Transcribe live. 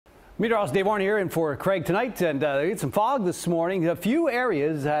Meteorologist Dave Warren here in for Craig tonight, and we had some fog this morning. A few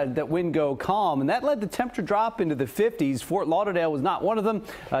areas had that wind go calm, and that led the temperature drop into the 50s. Fort Lauderdale was not one of them.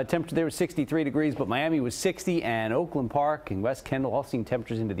 Temperature there was 63 degrees, but Miami was 60, and Oakland Park and West Kendall all seeing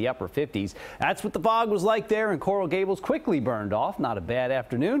temperatures into the upper 50s. That's what the fog was like there, and Coral Gables quickly burned off. Not a bad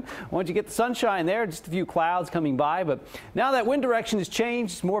afternoon. Once you get the sunshine there, just a few clouds coming by, but now that wind direction has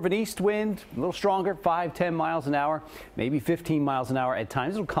changed. It's more of an east wind, a little stronger, 5-10 miles an hour, maybe 15 miles an hour at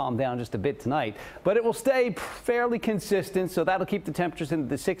times. It'll calm down just a bit tonight, but it will stay fairly consistent, so that'll keep the temperatures into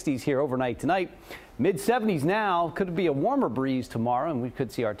the 60s here overnight tonight. Mid 70s now. Could be a warmer breeze tomorrow, and we could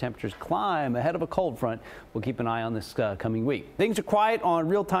see our temperatures climb ahead of a cold front. We'll keep an eye on this coming week. Things are quiet on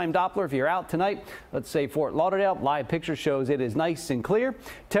real-time Doppler. If you're out tonight, let's say Fort Lauderdale, live picture shows it is nice and clear.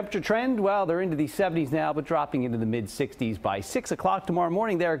 Temperature trend, well, they're into the 70s now, but dropping into the mid 60s by 6 o'clock tomorrow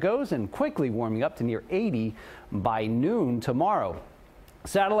morning. There it goes, and quickly warming up to near 80 by noon tomorrow.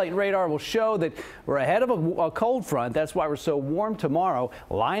 Satellite and radar will show that we're ahead of a cold front. That's why we're so warm tomorrow.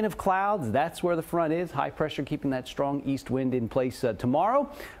 Line of clouds, that's where the front is. High pressure keeping that strong east wind in place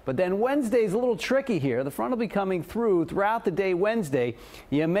tomorrow. But then Wednesday's a little tricky here. The front will be coming throughout the day Wednesday.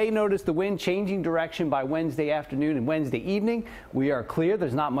 You may notice the wind changing direction by Wednesday afternoon and Wednesday evening. We are clear.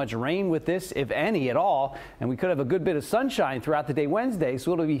 There's not much rain with this, if any at all. And we could have a good bit of sunshine throughout the day Wednesday.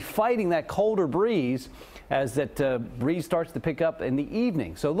 So it'll be fighting that colder breeze as that breeze starts to pick up in the evening.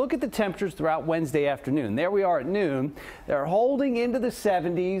 So look at the temperatures throughout Wednesday afternoon. There we are at noon. They're holding into the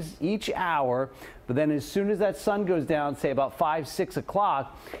 70s each hour, but then as soon as that sun goes down, say about 5-6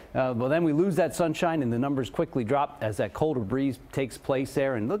 o'clock, well, then we lose that sunshine and the numbers quickly drop as that colder breeze takes place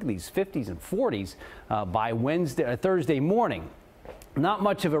there. And look at these 50s and 40s by Thursday morning. Not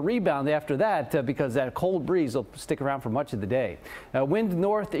much of a rebound after that because that cold breeze will stick around for much of the day. Wind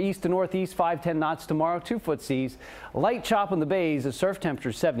northeast to northeast, 5-10 knots tomorrow, 2-foot seas. Light chop on the bays, the surf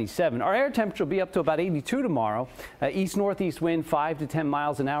temperature 77. Our air temperature will be up to about 82 tomorrow. East-northeast wind 5 to 10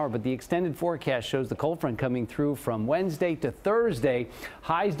 miles an hour, but the extended forecast shows the cold front coming through from Wednesday to Thursday.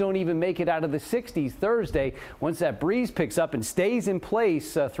 Highs don't even make it out of the 60s Thursday once that breeze picks up and stays in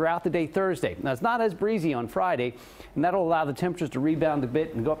place throughout the day Thursday. Now, it's not as breezy on Friday, and that'll allow the temperatures to rebound a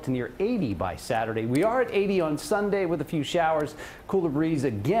bit and go up to near 80 by Saturday. We are at 80 on Sunday with a few showers. Cooler breeze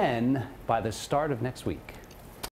again by the start of next week.